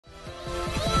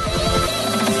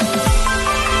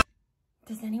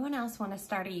else want to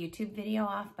start a YouTube video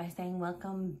off by saying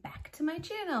welcome back to my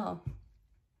channel?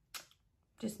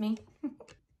 Just me?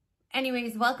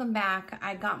 Anyways, welcome back.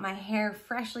 I got my hair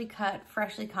freshly cut,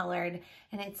 freshly colored,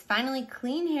 and it's finally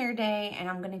clean hair day, and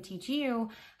I'm gonna teach you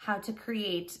how to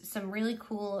create some really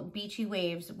cool beachy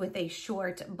waves with a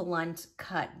short, blunt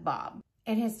cut bob.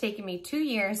 It has taken me 2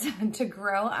 years to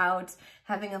grow out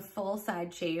having a full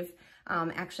side shave.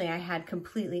 Actually, I had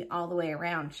completely all the way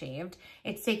around shaved.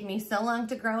 It's taken me so long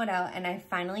to grow it out, and I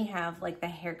finally have like the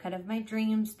haircut of my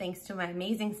dreams thanks to my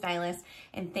amazing stylist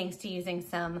and thanks to using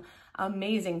some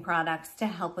amazing products to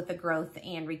help with the growth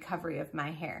and recovery of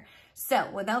my hair. So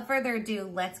without further ado,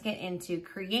 let's get into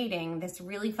creating this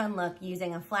really fun look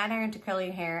using a flat iron to curl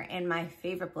your hair and my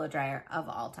favorite blow dryer of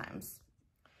all times.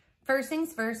 First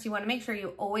things first, you want to make sure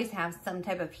you always have some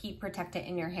type of heat protectant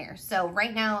in your hair. So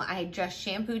right now I just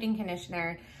shampooed and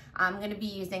conditioner. I'm going to be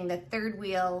using the Third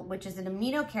Wheel, which is an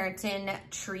amino keratin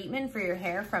treatment for your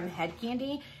hair from Head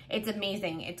Candy. It's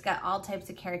amazing. It's got all types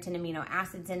of keratin amino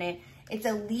acids in it. It's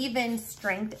a leave-in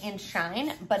strength and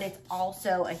shine, but it's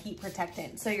also a heat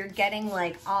protectant. So you're getting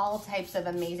like all types of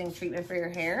amazing treatment for your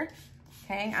hair.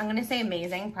 Okay, I'm going to say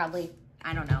amazing probably,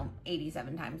 I don't know,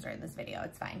 87 times during this video.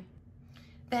 It's fine.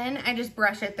 Then I just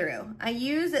brush it through. I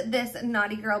use this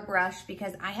Naughty Girl brush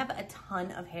because I have a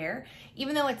ton of hair.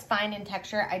 Even though it's fine in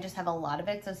texture, I just have a lot of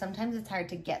it. So sometimes it's hard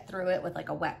to get through it with like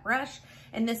a wet brush.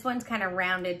 And this one's kind of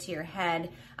rounded to your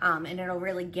head and it'll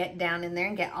really get down in there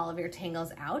and get all of your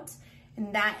tangles out.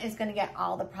 And that is gonna get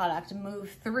all the product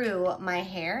move through my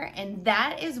hair. And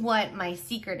that is what my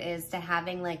secret is to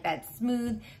having like that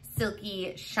smooth,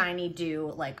 silky, shiny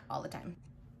do like all the time.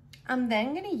 I'm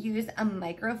then gonna use a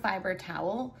microfiber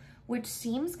towel, which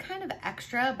seems kind of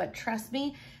extra, but trust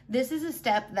me, this is a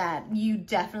step that you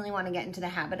definitely wanna get into the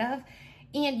habit of.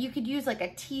 And you could use like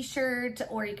a t-shirt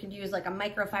or you could use like a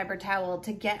microfiber towel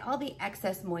to get all the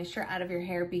excess moisture out of your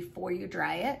hair before you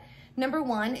dry it. Number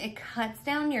one, it cuts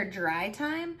down your dry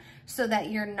time so that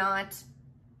you're not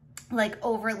like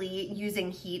overly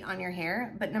using heat on your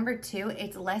hair. But number two,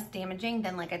 it's less damaging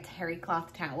than like a terry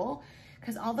cloth towel,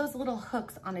 because all those little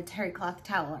hooks on a terry cloth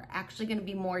towel are actually gonna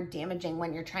be more damaging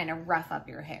when you're trying to rough up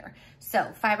your hair. So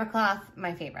fiber cloth,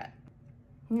 my favorite.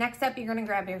 Next up, you're gonna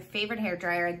grab your favorite hair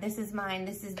dryer. This is mine.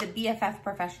 This is the BFF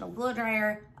Professional Blow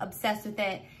Dryer. Obsessed with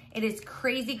it. It is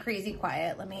crazy, crazy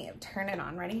quiet. Let me turn it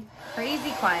on, ready?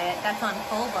 Crazy quiet, that's on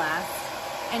full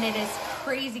blast. And it is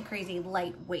crazy, crazy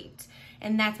lightweight.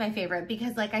 And that's my favorite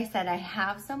because like I said, I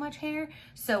have so much hair.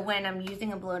 So when I'm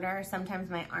using a blow dryer, sometimes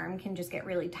my arm can just get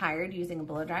really tired using a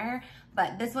blow dryer.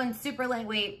 But this one's super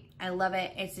lightweight. I love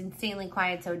it. It's insanely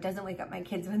quiet so it doesn't wake up my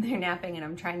kids when they're napping and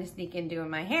I'm trying to sneak in doing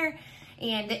my hair.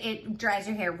 And it dries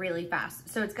your hair really fast.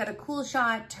 So it's got a cool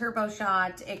shot, turbo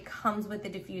shot. It comes with the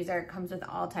diffuser. It comes with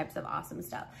all types of awesome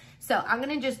stuff. So I'm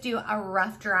gonna just do a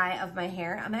rough dry of my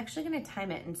hair. I'm actually gonna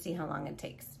time it and see how long it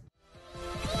takes.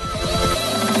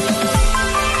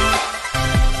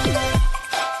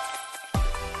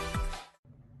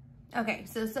 Okay,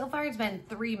 so far it's been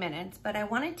 3 minutes, but I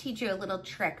wanna teach you a little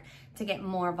trick to get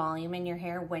more volume in your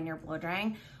hair when you're blow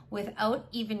drying without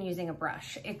even using a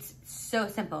brush. It's so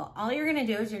simple. All you're gonna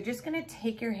do is you're just gonna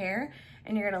take your hair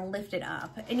and you're gonna lift it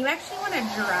up. And you actually wanna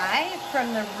dry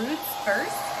from the roots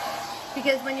first,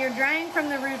 because when you're drying from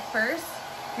the root first,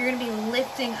 you're gonna be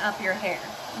lifting up your hair,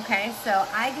 okay? So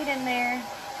I get in there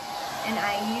and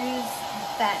I use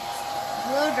that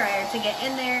blow dryer to get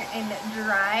in there and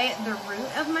dry the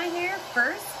root of my hair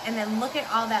first, and then look at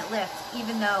all that lift,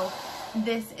 even though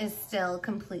this is still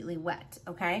completely wet,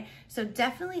 okay? So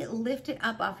definitely lift it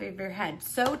up off of your head.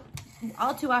 So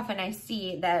all too often I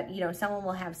see that, you know, someone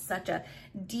will have such a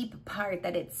deep part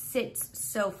that it sits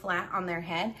so flat on their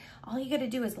head. All you gotta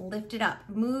do is lift it up,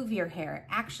 move your hair.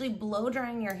 Actually blow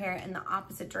drying your hair in the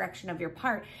opposite direction of your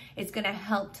part is gonna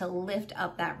help to lift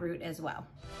up that root as well.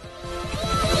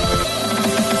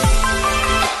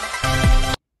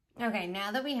 Okay,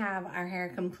 now that we have our hair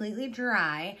completely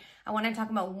dry, I wanna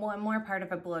talk about one more part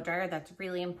of a blow dryer that's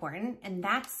really important, and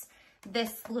that's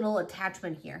this little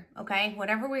attachment here, okay?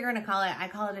 Whatever we're gonna call it, I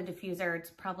call it a diffuser.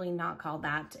 It's probably not called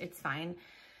that, it's fine.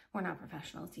 We're not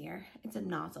professionals here. It's a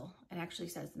nozzle. It actually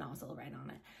says nozzle right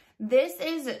on it. This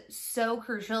is so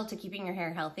crucial to keeping your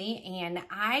hair healthy, and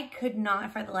I could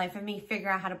not for the life of me figure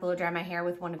out how to blow dry my hair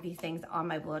with one of these things on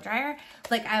my blow dryer.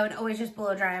 Like I would always just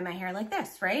blow dry my hair like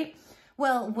this, right?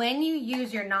 Well, when you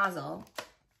use your nozzle,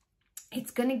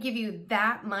 it's gonna give you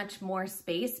that much more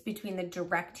space between the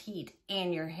direct heat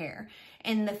and your hair.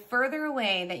 And the further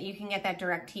away that you can get that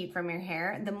direct heat from your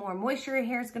hair, the more moisture your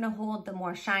hair is gonna hold, the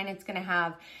more shine it's gonna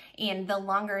have, and the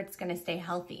longer it's gonna stay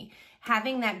healthy.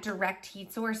 Having that direct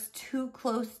heat source too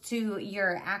close to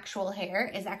your actual hair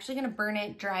is actually gonna burn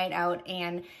it, dry it out,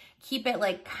 and keep it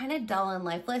like kind of dull and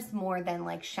lifeless more than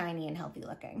like shiny and healthy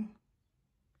looking.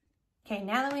 Okay,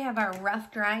 now that we have our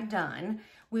rough dry done,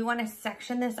 we want to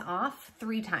section this off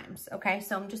 3 times, okay?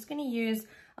 So I'm just going to use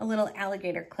a little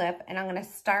alligator clip, and I'm going to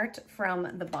start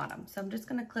from the bottom. So I'm just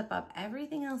going to clip up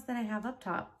everything else that I have up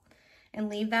top and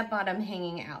leave that bottom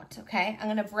hanging out, okay? I'm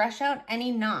going to brush out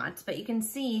any knots, but you can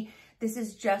see this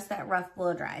is just that rough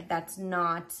blow dry. That's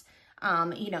not,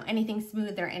 you know, anything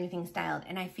smooth or anything styled.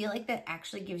 And I feel like that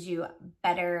actually gives you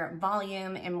better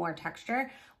volume and more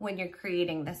texture when you're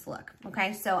creating this look,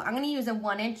 okay? So I'm gonna use a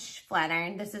 1-inch flat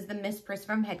iron. This is the Miss Pris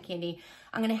from Head Candy.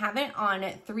 I'm gonna have it on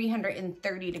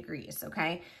 330 degrees,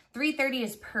 okay? 330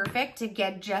 is perfect to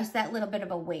get just that little bit of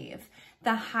a wave.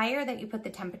 The higher that you put the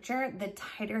temperature, the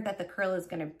tighter that the curl is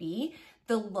gonna be.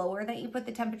 The lower that you put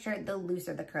the temperature, the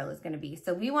looser the curl is gonna be.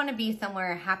 So we wanna be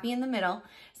somewhere happy in the middle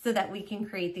so that we can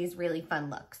create these really fun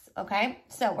looks, okay?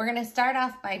 So we're gonna start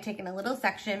off by taking a little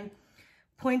section,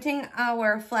 pointing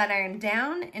our flat iron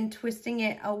down and twisting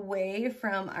it away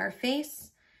from our face,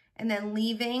 and then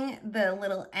leaving the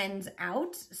little ends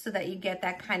out so that you get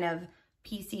that kind of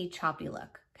piecey, choppy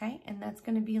look, okay? And that's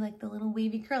gonna be like the little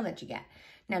wavy curl that you get.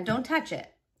 Now don't touch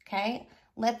it, okay?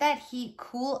 Let that heat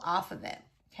cool off of it,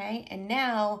 okay? And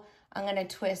now I'm gonna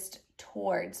twist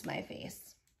towards my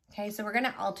face, okay? So we're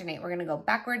gonna alternate. We're gonna go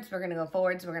backwards, we're gonna go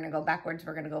forwards, we're gonna go backwards,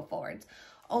 we're gonna go forwards.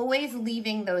 Always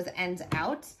leaving those ends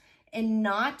out and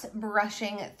not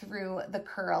brushing through the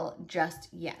curl just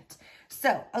yet.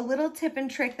 So a little tip and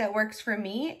trick that works for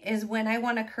me is when I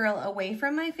wanna curl away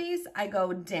from my face, I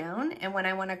go down, and when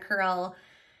I wanna curl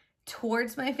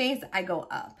towards my face, I go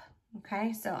up,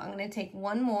 okay? So I'm gonna take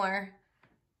one more,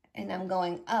 and I'm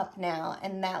going up now,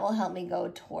 and that will help me go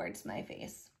towards my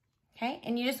face, okay?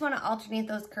 And you just wanna alternate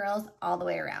those curls all the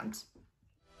way around.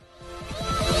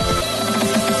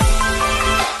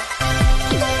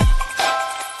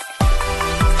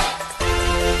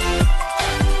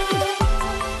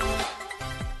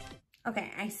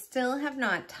 Okay, I still have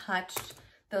not touched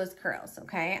those curls,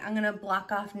 okay? I'm gonna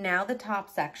block off now the top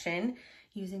section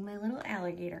using my little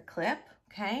alligator clip,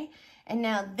 okay? And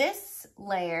now this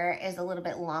layer is a little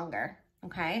bit longer,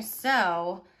 okay?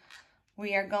 So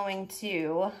we are going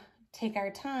to take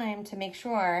our time to make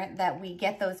sure that we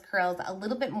get those curls a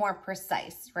little bit more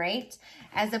precise, right?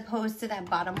 As opposed to that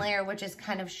bottom layer, which is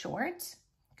kind of short,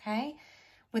 okay?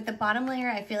 With the bottom layer,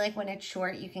 I feel like when it's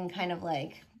short, you can kind of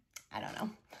like, I don't know,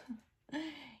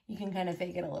 you can kind of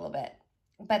fake it a little bit.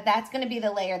 But that's gonna be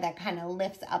the layer that kind of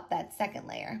lifts up that second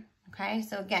layer, okay?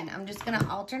 So again, I'm just gonna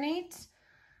alternate,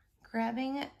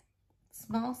 grabbing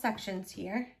small sections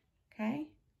here, okay?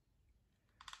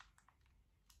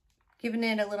 Giving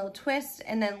it a little twist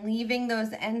and then leaving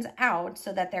those ends out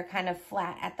so that they're kind of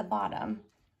flat at the bottom,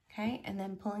 okay? And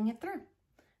then pulling it through.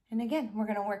 And again, we're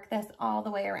gonna work this all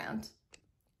the way around.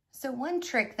 So one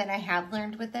trick that I have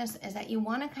learned with this is that you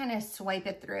wanna kind of swipe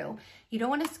it through. You don't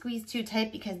wanna squeeze too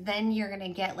tight because then you're gonna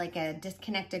get like a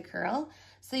disconnected curl.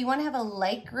 So you wanna have a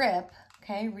light grip,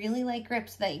 okay? Really light grip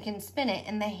so that you can spin it,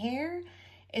 and the hair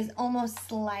is almost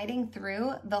sliding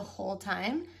through the whole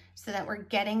time so that we're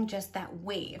getting just that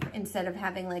wave instead of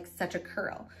having like such a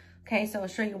curl. Okay, so I'll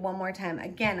show you one more time.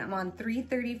 Again, I'm on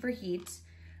 330 for heat.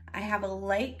 I have a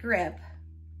light grip,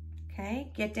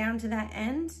 okay? Get down to that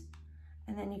end,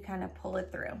 and then you kind of pull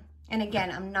it through. And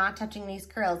again, I'm not touching these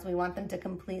curls. We want them to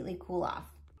completely cool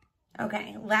off.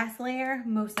 Okay, last layer,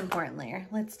 most important layer.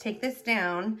 Let's take this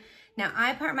down. Now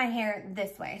I part my hair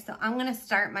this way. So I'm gonna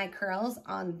start my curls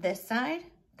on this side,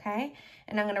 okay?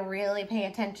 And I'm gonna really pay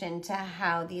attention to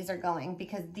how these are going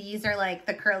because these are like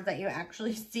the curls that you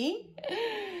actually see.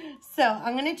 So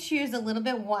I'm gonna choose a little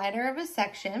bit wider of a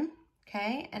section,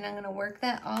 okay? And I'm gonna work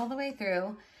that all the way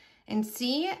through and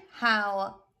see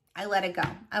how I let it go.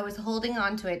 I was holding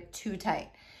on to it too tight.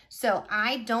 So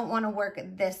I don't wanna work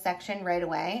this section right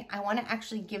away. I wanna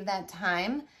actually give that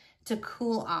time to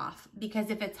cool off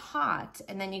because if it's hot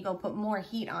and then you go put more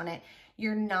heat on it,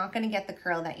 you're not gonna get the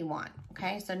curl that you want,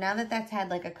 okay? So now that that's had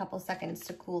like a couple seconds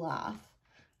to cool off,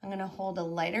 I'm gonna hold a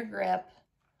lighter grip.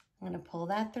 I'm gonna pull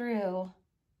that through.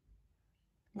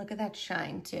 Look at that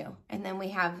shine too. And then we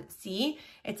have, see,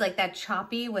 it's like that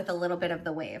choppy with a little bit of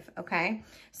the wave, okay?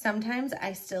 Sometimes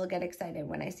I still get excited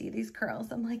when I see these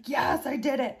curls. I'm like, yes, I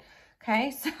did it,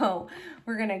 okay? So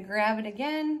we're gonna grab it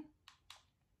again,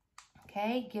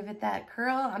 Okay, give it that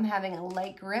curl. I'm having a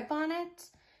light grip on it.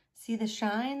 See the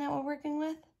shine that we're working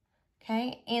with?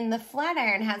 Okay, and the flat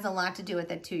iron has a lot to do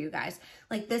with it too, you guys.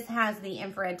 Like this has the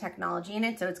infrared technology in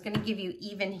it, so it's gonna give you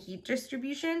even heat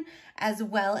distribution as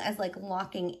well as like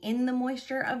locking in the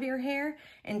moisture of your hair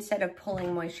instead of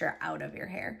pulling moisture out of your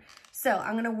hair. So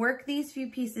I'm gonna work these few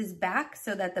pieces back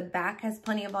so that the back has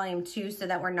plenty of volume too, so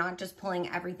that we're not just pulling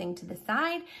everything to the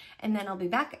side. And then I'll be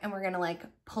back and we're gonna like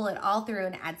pull it all through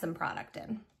and add some product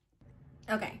in.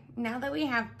 Okay, now that we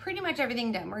have pretty much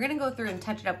everything done, we're gonna go through and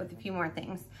touch it up with a few more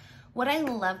things. What I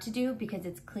love to do, because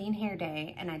it's clean hair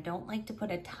day and I don't like to put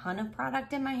a ton of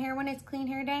product in my hair when it's clean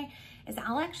hair day, is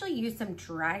I'll actually use some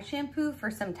dry shampoo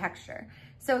for some texture.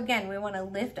 So again, we wanna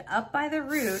lift up by the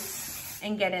root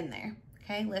and get in there,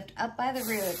 okay? Lift up by the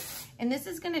root. And this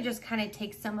is gonna just kind of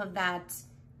take some of that,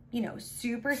 you know,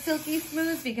 super silky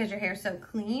smooth because your hair's so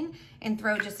clean, and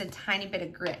throw just a tiny bit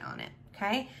of grit on it,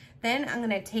 okay? Then I'm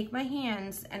gonna take my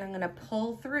hands and I'm gonna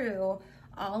pull through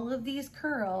all of these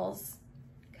curls,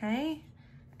 okay?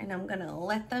 And I'm gonna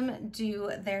let them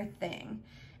do their thing.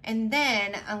 And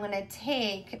then I'm gonna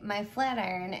take my flat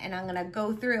iron and I'm gonna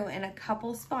go through in a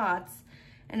couple spots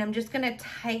and I'm just gonna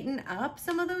tighten up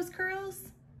some of those curls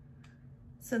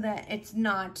so that it's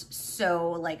not so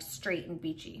like straight and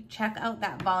beachy. Check out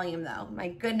that volume though. My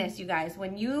goodness, you guys,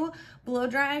 when you blow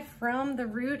dry from the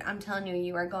root, I'm telling you,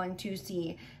 you are going to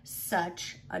see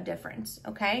such a difference,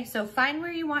 okay? So find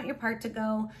where you want your part to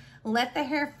go, let the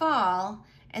hair fall,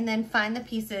 and then find the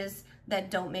pieces that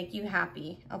don't make you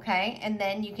happy, okay? And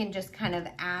then you can just kind of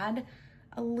add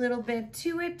a little bit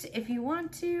to it if you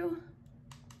want to,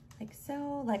 like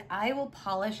so. Like I will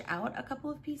polish out a couple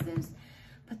of pieces,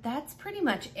 but that's pretty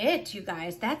much it, you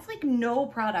guys. That's like no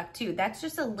product too. That's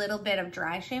just a little bit of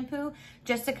dry shampoo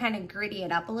just to kind of gritty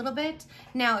it up a little bit.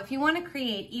 Now, if you want to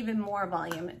create even more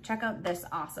volume, check out this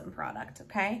awesome product,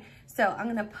 okay? So I'm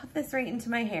gonna put this right into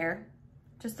my hair,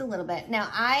 just a little bit. Now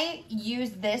I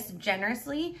use this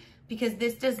generously because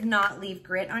this does not leave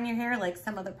grit on your hair like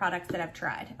some of the products that I've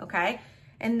tried, okay?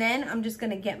 And then I'm just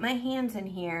gonna get my hands in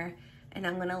here and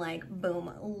I'm gonna like,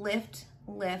 boom, lift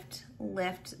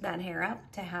that hair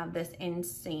up to have this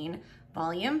insane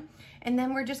volume. And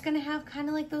then we're just gonna have kind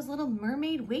of like those little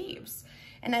mermaid waves.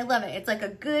 And I love it. It's like a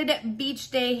good beach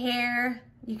day hair.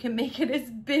 You can make it as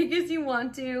big as you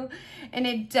want to, and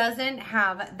it doesn't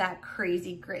have that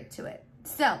crazy grit to it.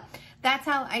 So that's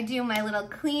how I do my little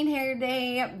clean hair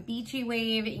day beachy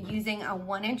wave using a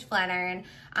 1-inch flat iron.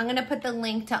 I'm gonna put the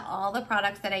link to all the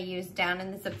products that I use down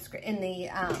in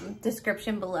the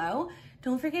description below.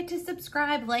 Don't forget to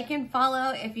subscribe, like, and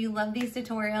follow if you love these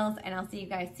tutorials, and I'll see you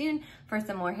guys soon for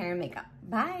some more hair and makeup.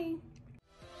 Bye.